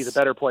 And Yes. I mean, he's a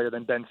better player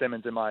than Ben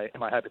Simmons in my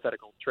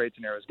hypothetical trade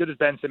scenario. As good as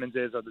Ben Simmons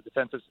is on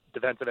the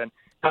defensive end,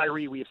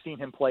 Kyrie, we have seen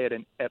him play at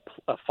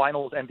a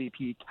finals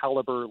MVP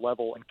caliber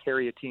level and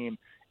carry a team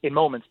in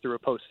moments through a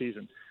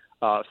postseason.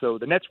 So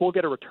the Nets will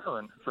get a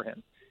return for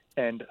him.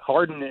 And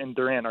Harden and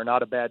Durant are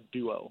not a bad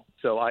duo.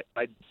 So I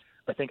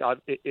think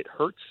it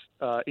hurts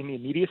in the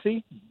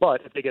immediacy,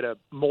 but if they get a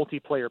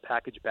multiplayer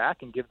package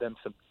back and give them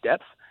some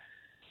depth,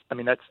 I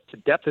mean,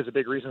 depth is a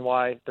big reason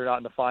why they're not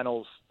in the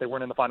finals. They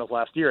weren't in the finals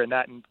last year,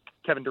 and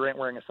Kevin Durant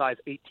wearing a size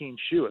 18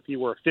 shoe. If he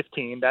were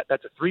 15,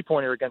 that's a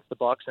 3-pointer against the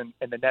Bucks, and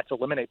the Nets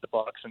eliminate the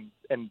Bucks.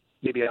 And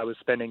maybe I was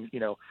spending,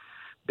 the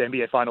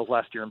NBA Finals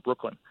last year in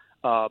Brooklyn.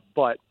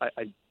 But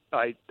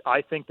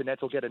I think the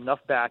Nets will get enough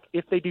back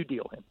if they do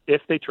deal him,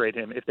 if they trade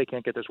him, if they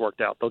can't get this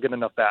worked out. They'll get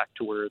enough back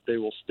to where they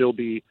will still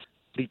be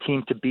the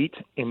team to beat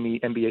in the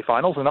NBA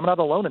Finals. And I'm not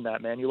alone in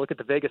that, man. You look at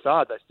the Vegas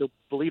odds. I still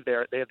believe they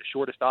have the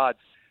shortest odds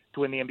to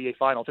win the NBA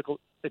Finals.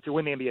 To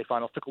win the NBA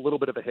Finals took a little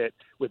bit of a hit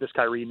with this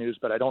Kyrie news,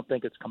 but I don't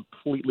think it's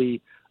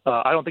completely.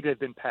 I don't think they've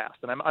been passed,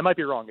 and I might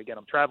be wrong. Again,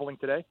 I'm traveling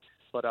today,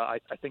 but I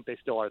think they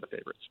still are the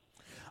favorites.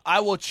 I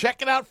will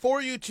check it out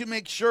for you to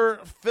make sure.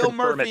 Phil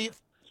Murphy.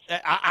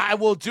 I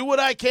will do what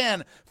I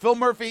can. Phil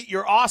Murphy,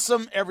 you're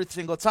awesome every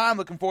single time.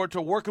 Looking forward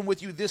to working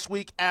with you this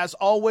week as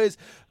always.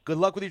 Good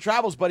luck with your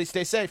travels, buddy.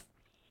 Stay safe.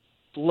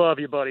 Love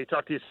you, buddy.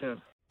 Talk to you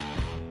soon.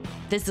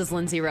 This is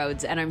Lindsay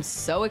Rhodes, and I'm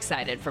so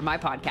excited for my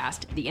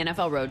podcast, The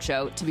NFL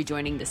Roadshow, to be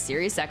joining the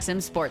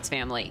SiriusXM sports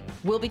family.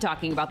 We'll be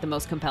talking about the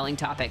most compelling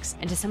topics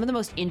and to some of the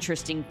most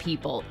interesting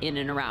people in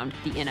and around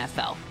the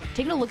NFL,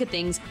 taking a look at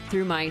things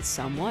through my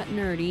somewhat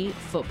nerdy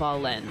football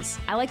lens.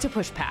 I like to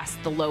push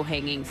past the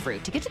low-hanging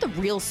fruit to get to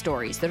the real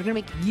stories that are going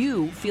to make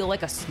you feel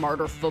like a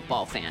smarter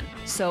football fan.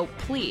 So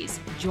please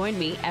join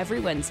me every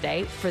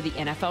Wednesday for the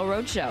NFL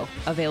Roadshow,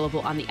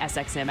 available on the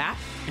SXM app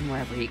and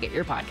wherever you get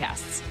your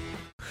podcasts.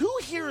 Who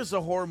here is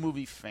a horror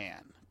movie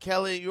fan?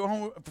 Kelly,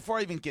 before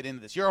I even get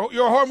into this, you're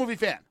a horror movie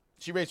fan.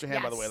 She raised her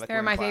hand, by the way. Like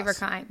they're my favorite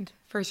kind,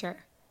 for sure.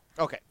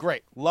 Okay,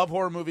 great. Love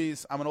horror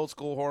movies. I'm an old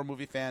school horror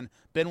movie fan.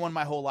 Been one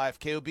my whole life.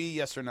 KOB,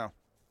 yes or no?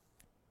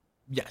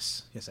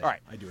 Yes, I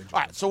do enjoy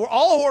All right, so we're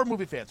all horror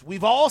movie fans.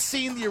 We've all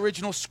seen the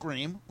original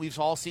Scream. We've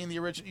all seen the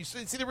original. You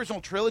see the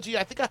original trilogy?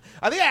 I think I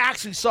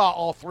actually saw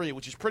all three,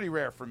 which is pretty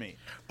rare for me.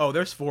 Oh,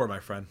 there's 4, my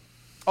friend.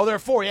 Oh, there are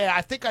 4. Yeah,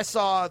 I think I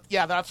saw.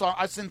 Yeah,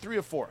 I've seen 3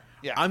 or 4.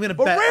 Yeah, I'm gonna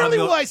but bet. Rarely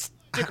will I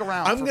stick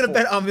around. I'm gonna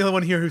bet I'm the only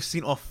one here who's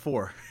seen all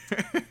 4.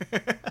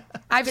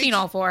 I've seen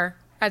all 4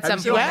 at some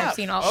point. I've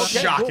seen all 4. Okay,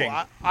 Shocking.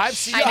 Cool. I've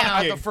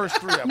seen the first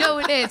 3. No,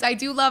 it is. I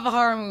do love a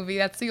horror movie.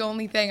 That's the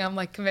only thing I'm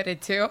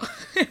committed to.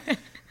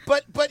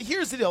 But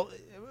here's the deal.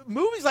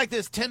 Movies like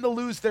this tend to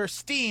lose their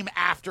steam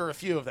after a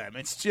few of them.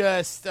 It's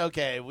just,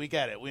 okay, we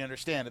get it. We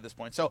understand at this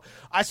point. So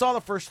I saw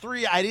the first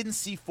 3. I didn't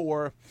see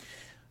 4.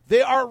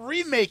 They are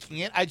remaking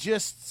it. I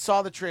just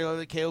saw the trailer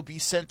that KOB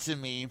sent to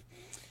me.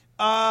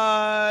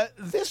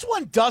 This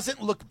one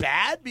doesn't look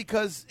bad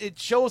because it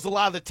shows a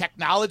lot of the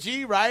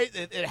technology, right?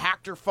 It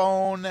hacked her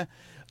phone.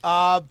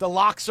 The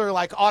locks are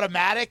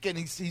automatic, and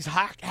he's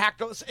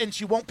hacked, and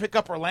she won't pick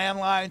up her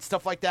landline,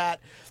 stuff like that.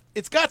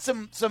 It's got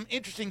some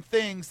interesting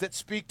things that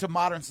speak to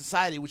modern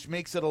society, which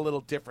makes it a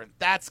little different.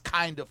 That's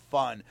kind of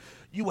fun.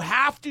 You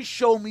have to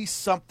show me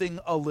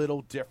something a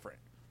little different.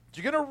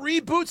 If you're going to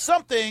reboot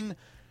something,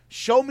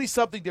 show me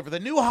something different. The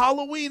new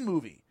Halloween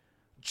movie.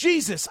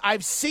 Jesus,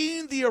 I've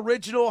seen the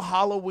original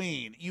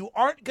Halloween. You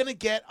aren't going to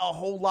get a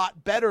whole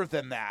lot better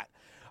than that.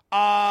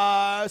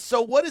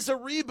 So what is a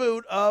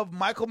reboot of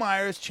Michael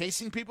Myers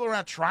chasing people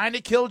around trying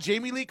to kill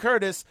Jamie Lee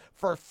Curtis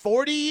for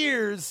 40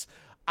 years?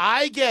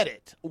 I get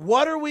it.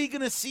 What are we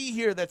going to see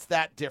here that's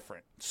that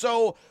different?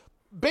 So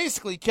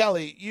basically,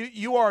 Kelly,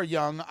 you are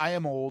young. I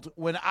am old.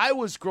 When I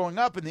was growing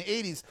up in the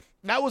 80s,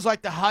 that was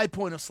like the high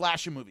point of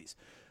slasher movies.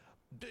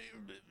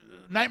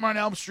 Nightmare on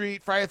Elm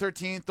Street, Friday the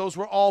 13th, those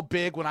were all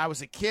big when I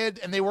was a kid,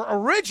 and they were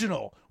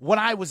original when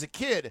I was a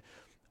kid.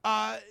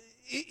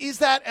 Is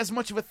that as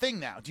much of a thing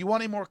now? Do you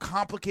want a more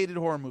complicated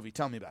horror movie?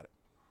 Tell me about it.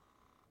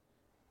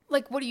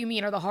 What do you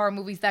mean? Are the horror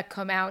movies that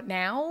come out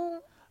now?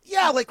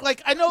 Yeah,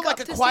 like I know, Up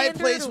A to Quiet standard,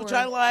 Place, which or?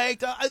 I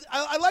liked.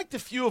 I liked a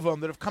few of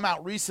them that have come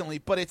out recently,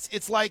 but we'll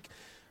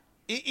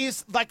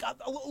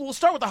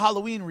start with the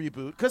Halloween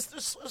reboot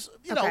because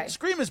Okay.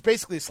 Scream is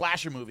basically a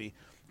slasher movie.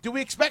 Do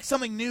we expect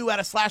something new out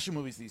of slasher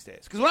movies these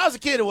days? Because when I was a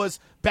kid, it was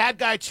bad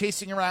guy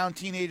chasing around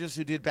teenagers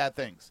who did bad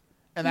things,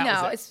 and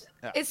that was it.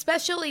 It's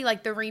especially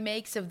the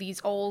remakes of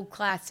these old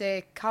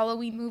classic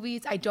Halloween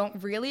movies. I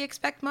don't really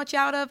expect much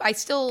out of. I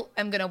still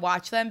am gonna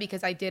watch them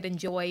because I did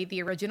enjoy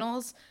the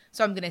originals,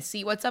 so I'm gonna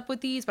see what's up with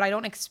these. But I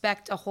don't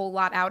expect a whole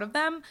lot out of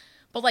them.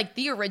 But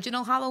the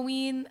original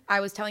Halloween,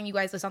 I was telling you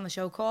guys this on the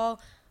show call.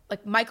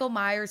 Michael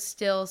Myers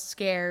still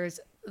scares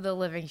the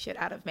living shit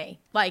out of me.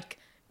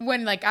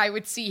 When I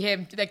would see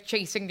him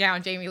chasing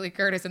down Jamie Lee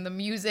Curtis and the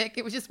music,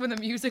 it was just when the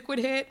music would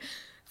hit.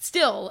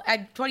 Still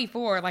at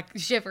 24,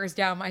 shivers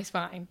down my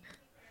spine.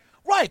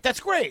 Right, that's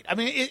great. I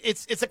mean,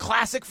 it's a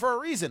classic for a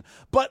reason.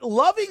 But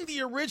loving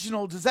the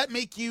original, does that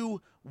make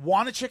you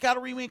want to check out a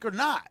remake or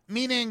not?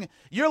 Meaning,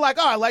 you're like,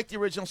 oh, I like the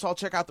original, so I'll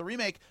check out the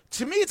remake.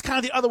 To me, it's kind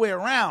of the other way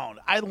around.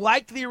 I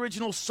liked the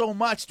original so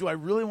much, do I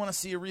really want to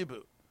see a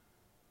reboot?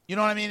 You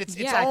know what I mean? It's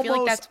almost, I feel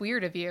like that's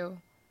weird of you.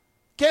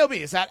 KOB,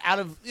 is that out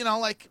of,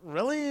 like,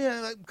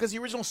 really? Because the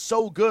original's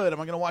so good, am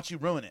I going to watch you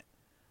ruin it?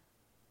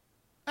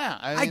 Yeah,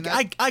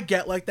 I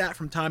get like that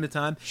from time to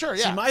time. Sure,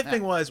 yeah. See, my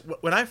thing was,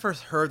 when I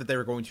first heard that they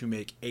were going to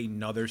make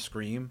another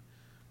Scream,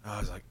 I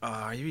was like, oh,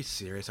 are you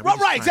serious?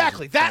 Right,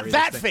 exactly.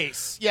 That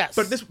face, yes.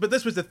 But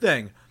this was the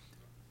thing.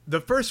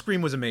 The first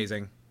Scream was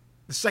amazing.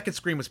 The second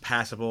Scream was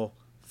passable.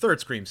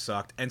 Third Scream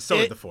sucked, and so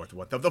did the fourth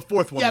one. The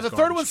fourth one was the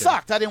third one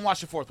sucked. I didn't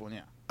watch the fourth one,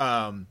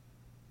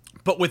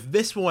 But with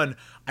this one,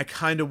 I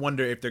kind of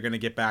wonder if they're going to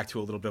get back to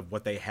a little bit of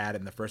what they had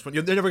in the first one.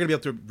 They're never going to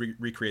be able to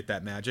recreate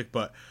that magic,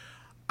 but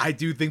I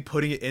do think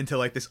putting it into,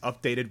 like, this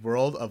updated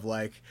world of,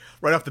 like,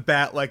 right off the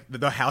bat, like,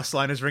 the house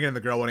line is ringing and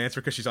the girl won't answer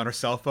because she's on her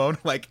cell phone.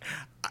 Like,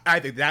 I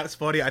think that was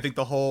funny. I think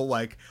the whole,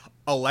 like,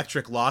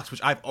 electric locks,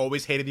 which I've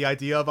always hated the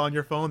idea of on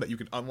your phone, that you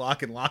can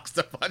unlock and lock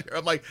stuff on your...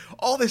 I'm like,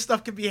 all this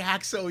stuff can be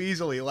hacked so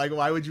easily. Like,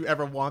 why would you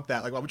ever want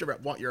that? Like, why would you ever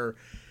want your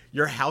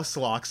house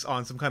locks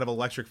on some kind of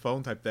electric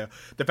phone type thing?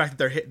 The fact that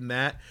they're hitting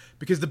that,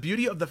 because the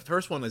beauty of the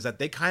first one is that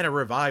they kind of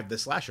revived the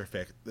slasher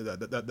flick,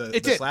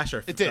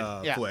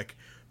 flick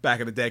back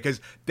in the day,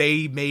 because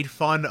they made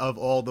fun of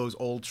all those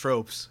old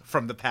tropes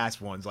from the past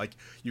ones, like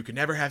you can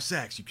never have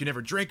sex, you can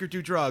never drink or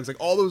do drugs, like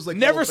all those, like,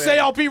 never say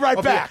I'll be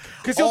right back,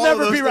 because you'll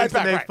never be right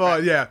back.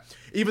 Right. Yeah,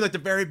 even like the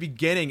very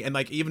beginning, and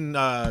like even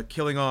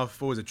killing off,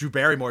 what was it, Drew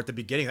Barrymore at the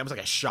beginning, that was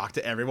like a shock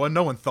to everyone.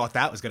 No one thought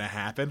that was gonna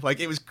happen. Like,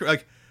 it was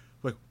like,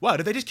 wow,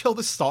 did they just kill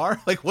the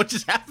star? Like, what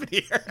just happened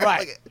here?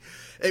 Right. Like,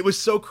 it was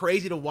so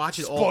crazy to watch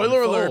it all.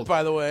 Spoiler alert,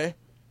 by the way.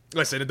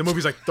 Listen, the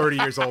movie's like 30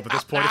 years old at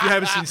this point. If you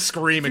haven't seen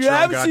Scream, it's your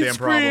own goddamn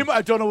problem.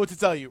 I don't know what to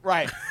tell you.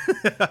 Right.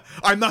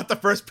 I'm not the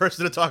first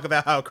person to talk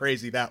about how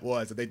crazy that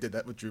was, and they did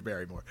that with Drew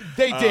Barrymore.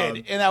 They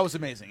did, and that was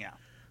amazing, yeah.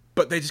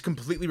 But they just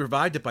completely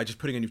revived it by just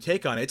putting a new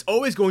take on it. It's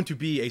always going to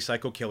be a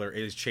psycho killer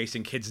is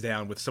chasing kids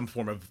down with some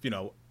form of,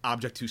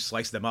 object to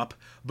slice them up.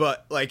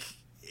 But, like,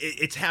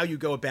 it's how you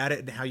go about it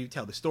and how you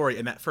tell the story.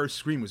 And that first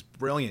Scream was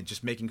brilliant,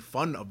 just making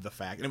fun of the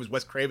fact, and it was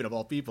Wes Craven of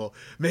all people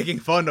making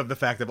fun of the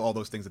fact of all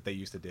those things that they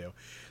used to do.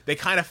 They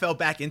kind of fell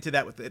back into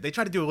that. They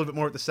tried to do a little bit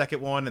more with the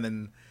second one, and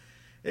then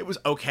it was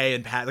okay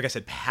and, like I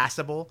said,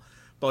 passable.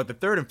 But like the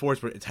third and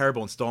fourth were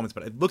terrible installments.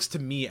 But it looks to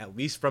me, at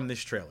least from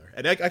this trailer,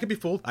 and I could be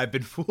fooled. I've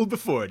been fooled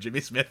before, Jimmy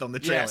Smith on the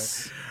trailer.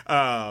 Yes.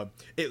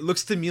 It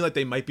looks to me like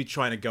they might be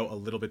trying to go a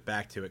little bit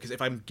back to it, because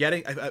if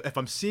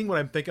I'm seeing what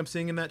I think I'm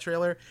seeing in that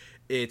trailer,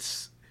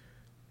 it's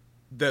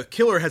the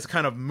killer has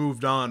kind of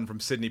moved on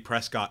from Sidney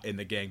Prescott in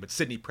the gang, but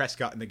Sidney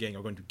Prescott and the gang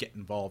are going to get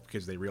involved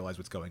because they realize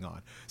what's going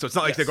on. So it's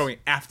not like they're going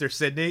after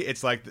Sidney.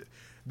 It's like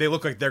they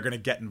look like they're going to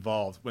get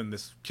involved when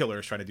this killer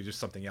is trying to do just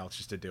something else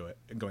just to do it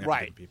and going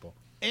after people.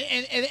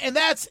 And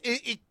that's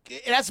it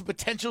has the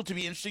potential to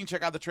be interesting.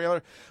 Check out the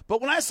trailer.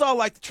 But when I saw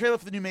like the trailer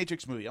for the new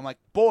Matrix movie, I'm like,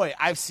 boy,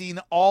 I've seen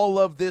all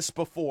of this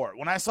before.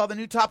 When I saw the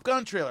new Top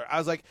Gun trailer, I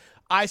was like,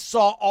 I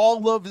saw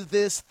all of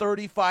this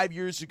 35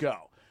 years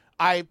ago.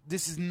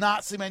 This is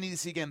not something I need to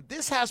see again.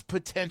 This has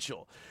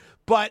potential.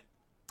 But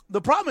the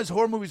problem is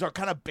horror movies are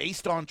kind of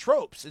based on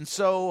tropes. And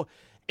so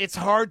it's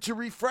hard to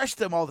refresh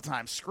them all the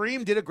time.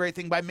 Scream did a great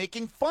thing by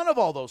making fun of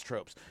all those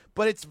tropes.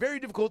 But it's very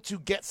difficult to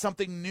get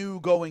something new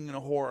going in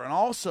horror. And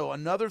also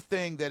another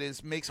thing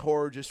that makes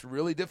horror just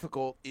really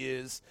difficult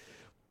is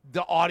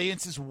the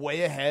audience is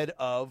way ahead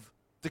of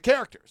the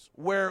characters,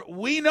 where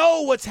we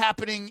know what's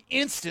happening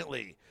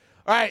instantly.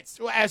 All right,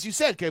 so as you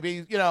said,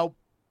 Kobe,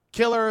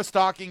 killer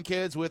stalking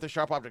kids with a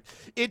sharp object.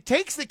 It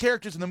takes the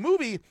characters in the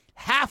movie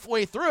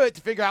halfway through it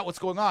to figure out what's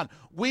going on.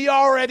 We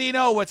already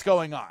know what's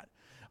going on.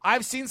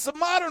 I've seen some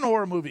modern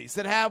horror movies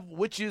that have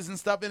witches and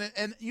stuff in it,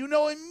 and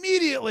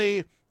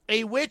immediately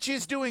a witch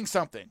is doing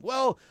something.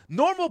 Well,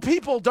 normal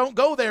people don't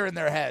go there in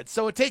their heads,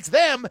 so it takes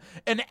them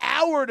an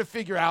hour to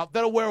figure out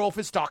that a werewolf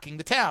is stalking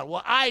the town.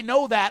 Well, I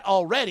know that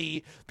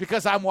already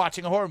because I'm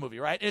watching a horror movie,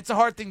 right? It's a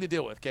hard thing to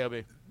deal with,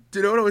 KOB. Do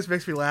you know what always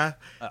makes me laugh?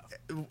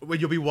 When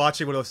you'll be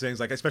watching one of those things,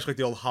 like especially like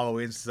the old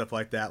Halloween and stuff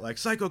like that, like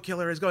Psycho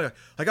Killer is going,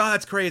 like, oh,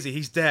 that's crazy,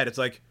 he's dead. It's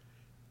like,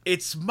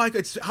 it's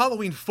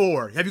Halloween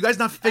 4. Have you guys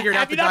not figured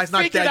out the guy's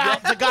not dead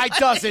yet? The guy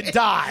doesn't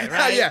die,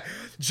 right? Yeah.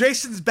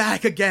 Jason's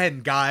back again,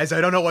 guys. I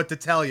don't know what to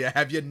tell you.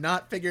 Have you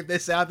not figured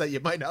this out, that you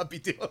might not be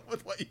dealing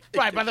with what you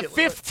think? Right, by the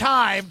fifth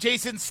time,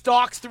 Jason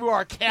stalks through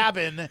our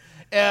cabin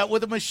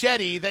with a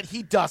machete that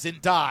he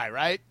doesn't die,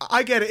 right?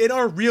 I get it. In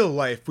our real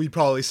life, we'd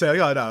probably say,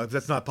 oh, no,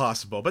 that's not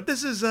possible. But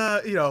this is,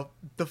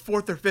 the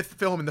fourth or fifth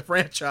film in the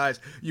franchise.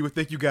 You would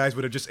think you guys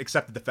would have just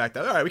accepted the fact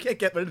that, all right, we can't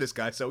get rid of this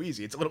guy so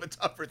easy. It's a little bit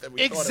tougher than we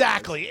thought it was.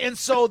 Exactly. And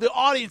so the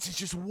audience is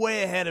just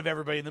way ahead of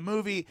everybody in the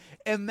movie,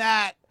 and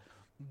that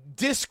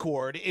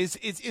discord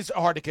is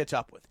hard to catch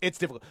up with. It's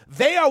difficult.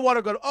 They are want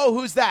to go, oh,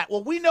 who's that?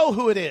 Well, we know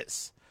who it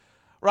is,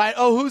 right?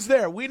 Oh, who's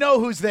there? We know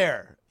who's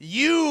there.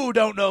 You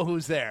don't know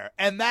who's there.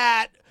 And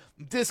that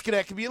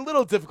disconnect can be a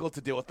little difficult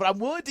to deal with, but I'm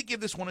willing to give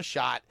this one a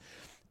shot,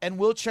 and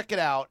we'll check it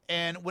out.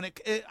 And when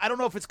I don't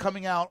know if it's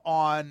coming out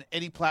on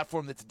any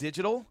platform that's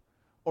digital,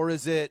 or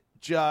is it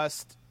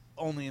just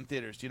only in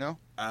theaters? Do you know?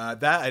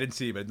 That I didn't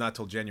see, but not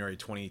till January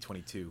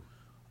 2022.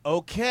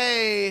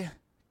 Okay,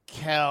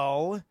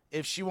 Kel.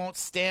 If she won't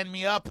stand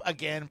me up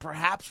again,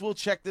 perhaps we'll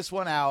check this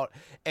one out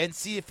and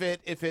see if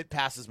it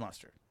passes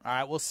muster. All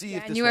right, we'll see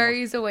if this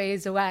January's a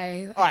ways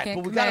away. All right,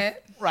 but we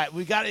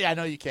got to. I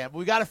know you can't, but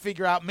we got to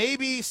figure out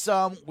maybe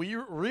some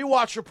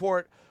rewatch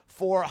report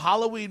for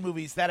Halloween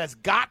movies that has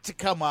got to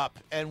come up,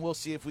 and we'll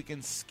see if we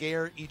can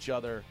scare each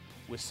other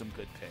with some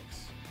good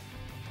picks.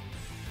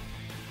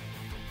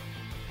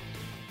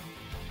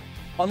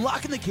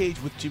 Unlocking the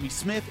Cage with Jimmy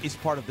Smith is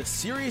part of the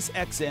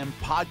SiriusXM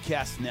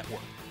Podcast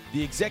Network.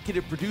 The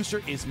executive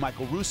producer is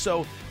Michael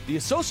Russo. The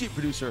associate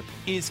producer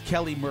is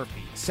Kelly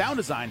Murphy. Sound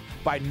design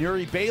by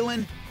Nuri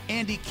Balin.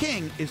 Andy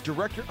King is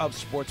director of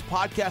sports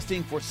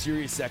podcasting for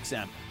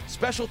SiriusXM.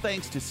 Special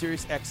thanks to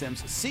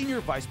SiriusXM's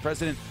senior vice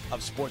president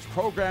of sports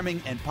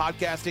programming and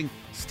podcasting,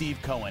 Steve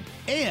Cohen,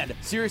 and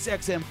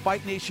SiriusXM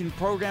Fight Nation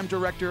program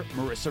director,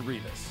 Marissa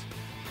Rivas.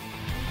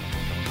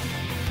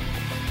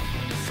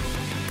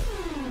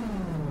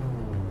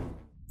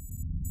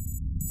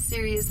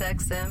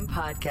 SiriusXM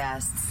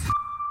Podcasts.